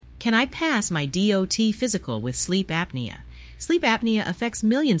Can I pass my DOT physical with sleep apnea? Sleep apnea affects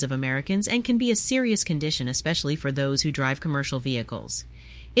millions of Americans and can be a serious condition, especially for those who drive commercial vehicles.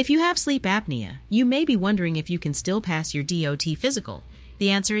 If you have sleep apnea, you may be wondering if you can still pass your DOT physical. The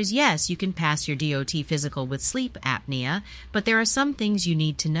answer is yes, you can pass your DOT physical with sleep apnea, but there are some things you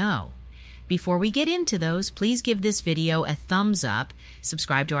need to know. Before we get into those, please give this video a thumbs up,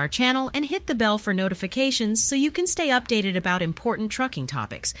 subscribe to our channel, and hit the bell for notifications so you can stay updated about important trucking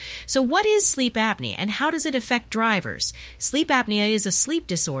topics. So what is sleep apnea and how does it affect drivers? Sleep apnea is a sleep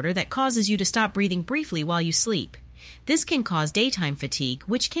disorder that causes you to stop breathing briefly while you sleep. This can cause daytime fatigue,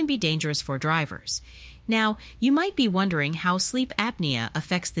 which can be dangerous for drivers. Now, you might be wondering how sleep apnea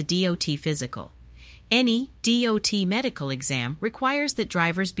affects the DOT physical. Any DOT medical exam requires that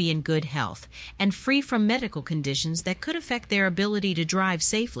drivers be in good health and free from medical conditions that could affect their ability to drive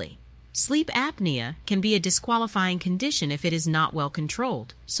safely. Sleep apnea can be a disqualifying condition if it is not well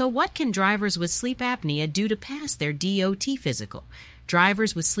controlled. So what can drivers with sleep apnea do to pass their DOT physical?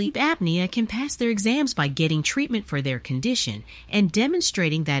 Drivers with sleep apnea can pass their exams by getting treatment for their condition and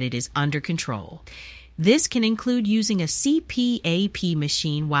demonstrating that it is under control. This can include using a CPAP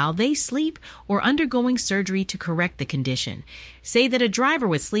machine while they sleep or undergoing surgery to correct the condition. Say that a driver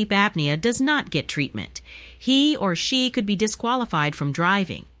with sleep apnea does not get treatment. He or she could be disqualified from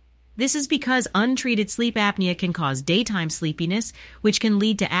driving. This is because untreated sleep apnea can cause daytime sleepiness, which can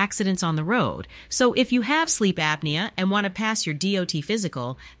lead to accidents on the road. So if you have sleep apnea and want to pass your DOT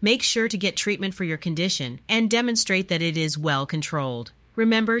physical, make sure to get treatment for your condition and demonstrate that it is well controlled.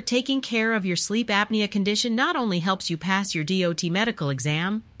 Remember, taking care of your sleep apnea condition not only helps you pass your DOT medical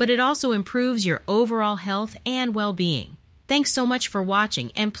exam, but it also improves your overall health and well-being. Thanks so much for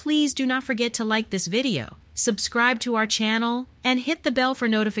watching, and please do not forget to like this video, subscribe to our channel, and hit the bell for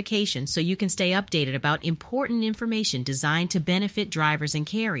notifications so you can stay updated about important information designed to benefit drivers and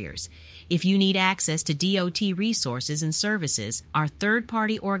carriers. If you need access to DOT resources and services, our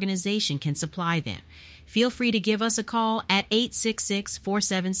third-party organization can supply them. Feel free to give us a call at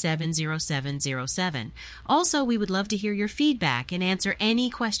 866-477-0707. Also, we would love to hear your feedback and answer any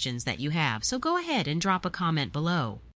questions that you have, so go ahead and drop a comment below.